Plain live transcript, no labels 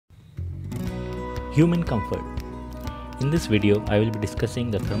Human comfort. In this video, I will be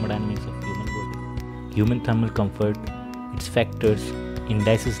discussing the thermodynamics of human body, human thermal comfort, its factors,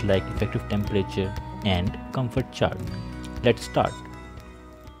 indices like effective temperature, and comfort chart. Let's start.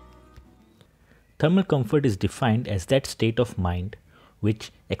 Thermal comfort is defined as that state of mind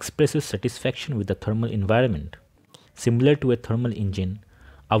which expresses satisfaction with the thermal environment. Similar to a thermal engine,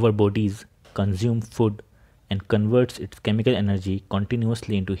 our bodies consume food and converts its chemical energy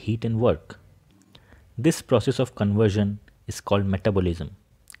continuously into heat and work. This process of conversion is called metabolism,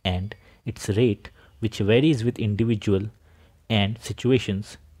 and its rate, which varies with individual and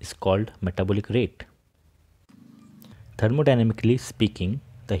situations, is called metabolic rate. Thermodynamically speaking,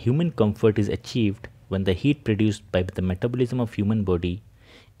 the human comfort is achieved when the heat produced by the metabolism of human body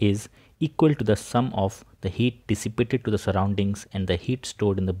is equal to the sum of the heat dissipated to the surroundings and the heat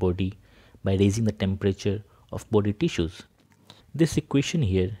stored in the body by raising the temperature of body tissues. This equation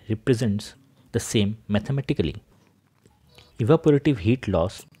here represents the same mathematically. Evaporative heat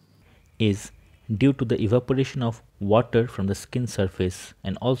loss is due to the evaporation of water from the skin surface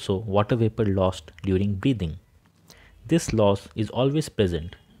and also water vapor lost during breathing. This loss is always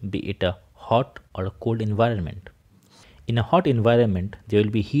present, be it a hot or a cold environment. In a hot environment, there will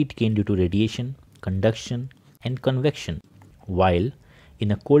be heat gain due to radiation, conduction, and convection, while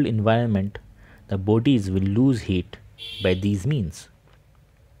in a cold environment, the bodies will lose heat by these means.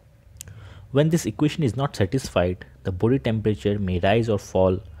 When this equation is not satisfied, the body temperature may rise or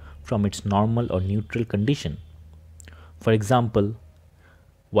fall from its normal or neutral condition. For example,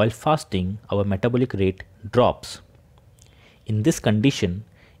 while fasting, our metabolic rate drops. In this condition,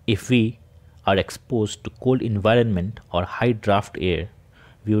 if we are exposed to cold environment or high draft air,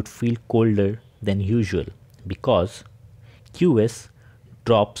 we would feel colder than usual because QS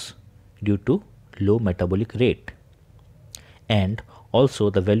drops due to low metabolic rate, and also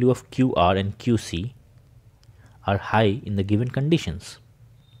the value of QR and QC are high in the given conditions.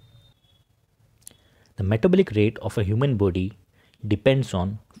 The metabolic rate of a human body depends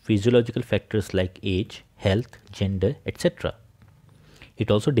on physiological factors like age, health, gender, etc. It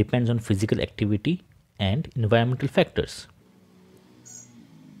also depends on physical activity and environmental factors.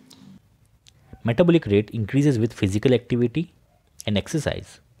 Metabolic rate increases with physical activity and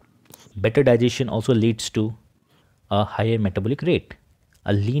exercise. Better digestion also leads to a higher metabolic rate.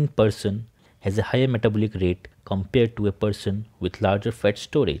 A lean person has a higher metabolic rate compared to a person with larger fat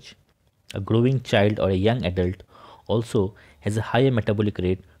storage. A growing child or a young adult also has a higher metabolic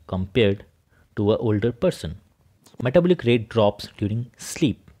rate compared to an older person. Metabolic rate drops during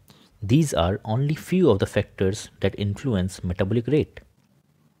sleep. These are only few of the factors that influence metabolic rate.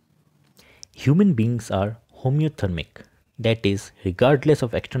 Human beings are homeothermic. That is, regardless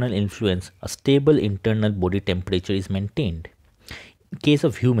of external influence, a stable internal body temperature is maintained. In case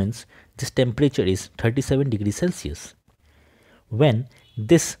of humans, this temperature is 37 degrees Celsius. When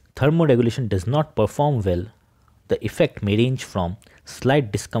this thermoregulation does not perform well, the effect may range from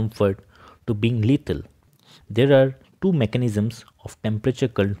slight discomfort to being lethal. There are two mechanisms of temperature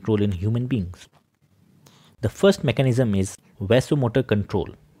control in human beings. The first mechanism is vasomotor control.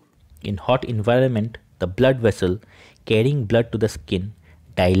 In hot environment, the blood vessel carrying blood to the skin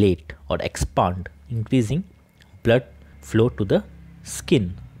dilate or expand, increasing blood flow to the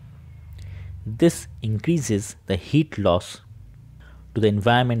skin. This increases the heat loss to the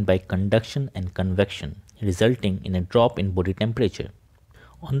environment by conduction and convection, resulting in a drop in body temperature.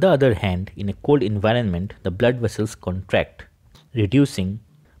 On the other hand, in a cold environment, the blood vessels contract, reducing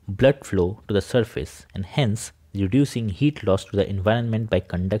blood flow to the surface and hence reducing heat loss to the environment by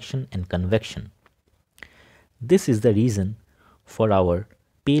conduction and convection. This is the reason for our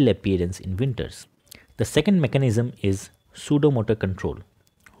pale appearance in winters. The second mechanism is Sudomotor control,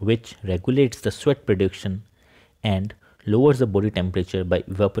 which regulates the sweat production and lowers the body temperature by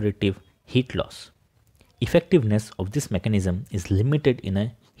evaporative heat loss. Effectiveness of this mechanism is limited in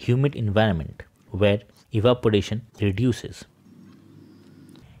a humid environment where evaporation reduces.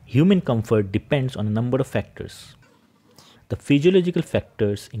 Human comfort depends on a number of factors. The physiological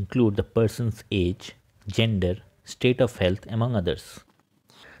factors include the person's age, gender, state of health, among others.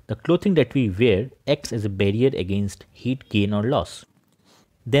 The clothing that we wear acts as a barrier against heat gain or loss.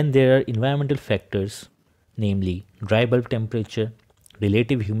 Then there are environmental factors, namely dry bulb temperature,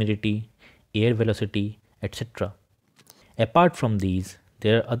 relative humidity, air velocity, etc. Apart from these,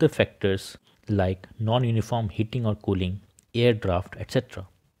 there are other factors like non-uniform heating or cooling, air draft, etc.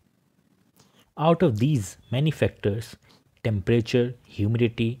 Out of these many factors, temperature,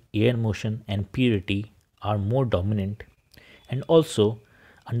 humidity, air motion, and purity are more dominant and also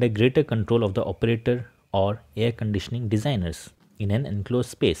under greater control of the operator or air conditioning designers in an enclosed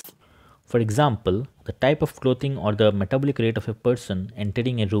space. For example, the type of clothing or the metabolic rate of a person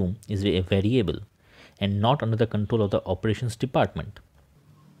entering a room is a variable and not under the control of the operations department.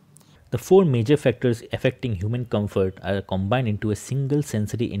 The four major factors affecting human comfort are combined into a single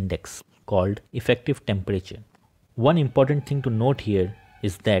sensory index called effective temperature. One important thing to note here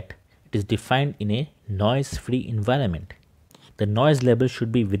is that it is defined in a noise-free environment. The noise level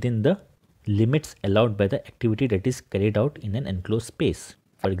should be within the limits allowed by the activity that is carried out in an enclosed space.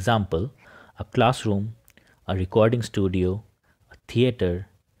 For example, a classroom, a recording studio, a theater,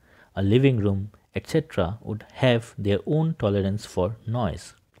 a living room, etc. would have their own tolerance for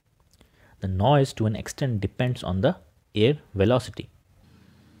noise. The noise to an extent depends on the air velocity.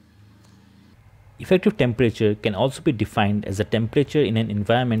 Effective temperature can also be defined as the temperature in an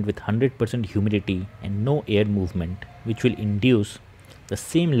environment with 100% humidity and no air movement, which will induce the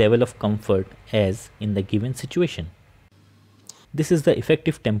same level of comfort as in the given situation. This is the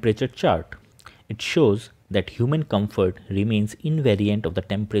effective temperature chart. It shows that human comfort remains invariant of the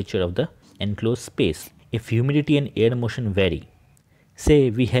temperature of the enclosed space if humidity and air motion vary. Say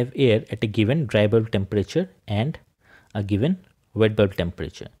we have air at a given dry bulb temperature and a given wet bulb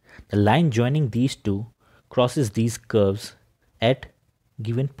temperature. The line joining these two crosses these curves at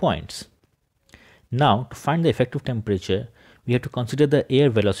given points. Now, to find the effective temperature, we have to consider the air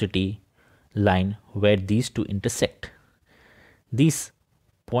velocity line where these two intersect. This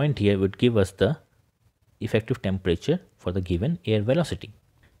point here would give us the effective temperature for the given air velocity.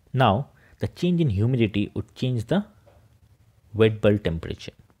 Now, the change in humidity would change the wet bulb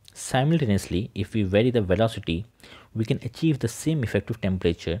temperature. Simultaneously, if we vary the velocity, we can achieve the same effective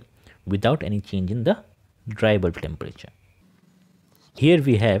temperature without any change in the dry bulb temperature. Here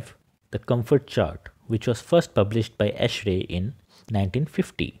we have the comfort chart, which was first published by ASHRAE in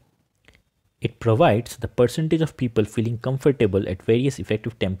 1950. It provides the percentage of people feeling comfortable at various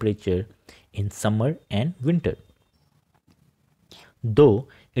effective temperature in summer and winter. Though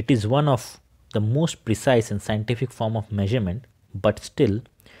it is one of the most precise and scientific form of measurement, but still,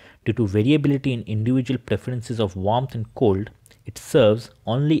 due to variability in individual preferences of warmth and cold, it serves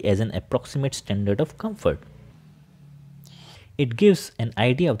only as an approximate standard of comfort. It gives an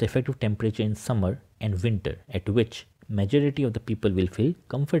idea of the effective temperature in summer and winter at which majority of the people will feel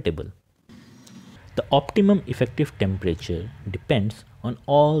comfortable. The optimum effective temperature depends on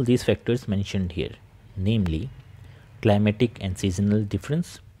all these factors mentioned here, namely climatic and seasonal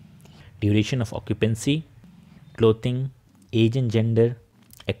difference, duration of occupancy, clothing, age and gender,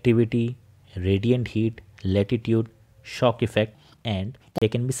 activity, radiant heat, latitude, shock effect, and there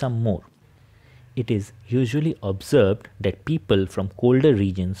can be some more. It is usually observed that people from colder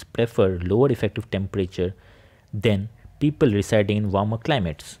regions prefer lower effective temperature than people residing in warmer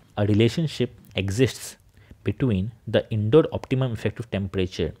climates. A relationship exists between the indoor optimum effective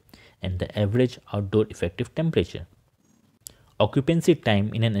temperature and the average outdoor effective temperature. Occupancy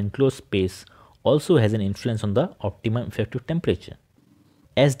time in an enclosed space also has an influence on the optimum effective temperature.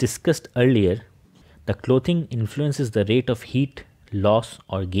 As discussed earlier, the clothing influences the rate of heat loss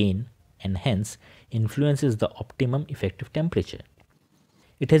or gain and hence influences the optimum effective temperature.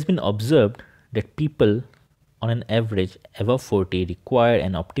 It has been observed that people on an average above 40 require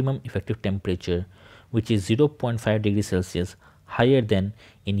an optimum effective temperature which is 0.5 degrees Celsius higher than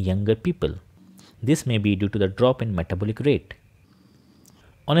in younger people. This may be due to the drop in metabolic rate.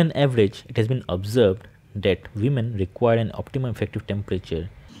 On an average, it has been observed that women require an optimum effective temperature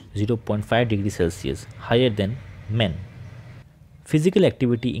 0.5 degrees Celsius higher than men. Physical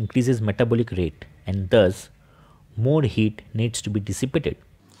activity increases metabolic rate and thus more heat needs to be dissipated.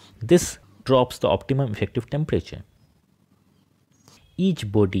 This drops the optimum effective temperature. Each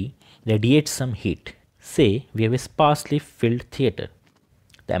body radiates some heat. Say we have a sparsely filled theater.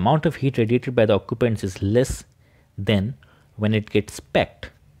 The amount of heat radiated by the occupants is less than when it gets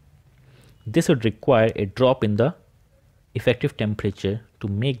packed. This would require a drop in the effective temperature to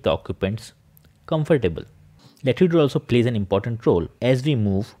make the occupants comfortable. Latitude also plays an important role. As we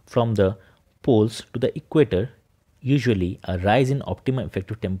move from the poles to the equator, usually a rise in optimum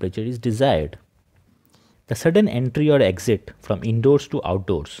effective temperature is desired. The sudden entry or exit from indoors to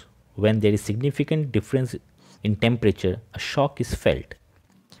outdoors, when there is significant difference in temperature, a shock is felt.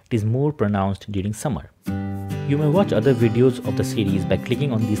 It is more pronounced during summer. You may watch other videos of the series by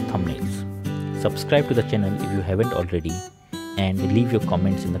clicking on these thumbnails. Subscribe to the channel if you haven't already and leave your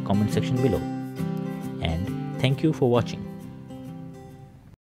comments in the comment section below. And thank you for watching.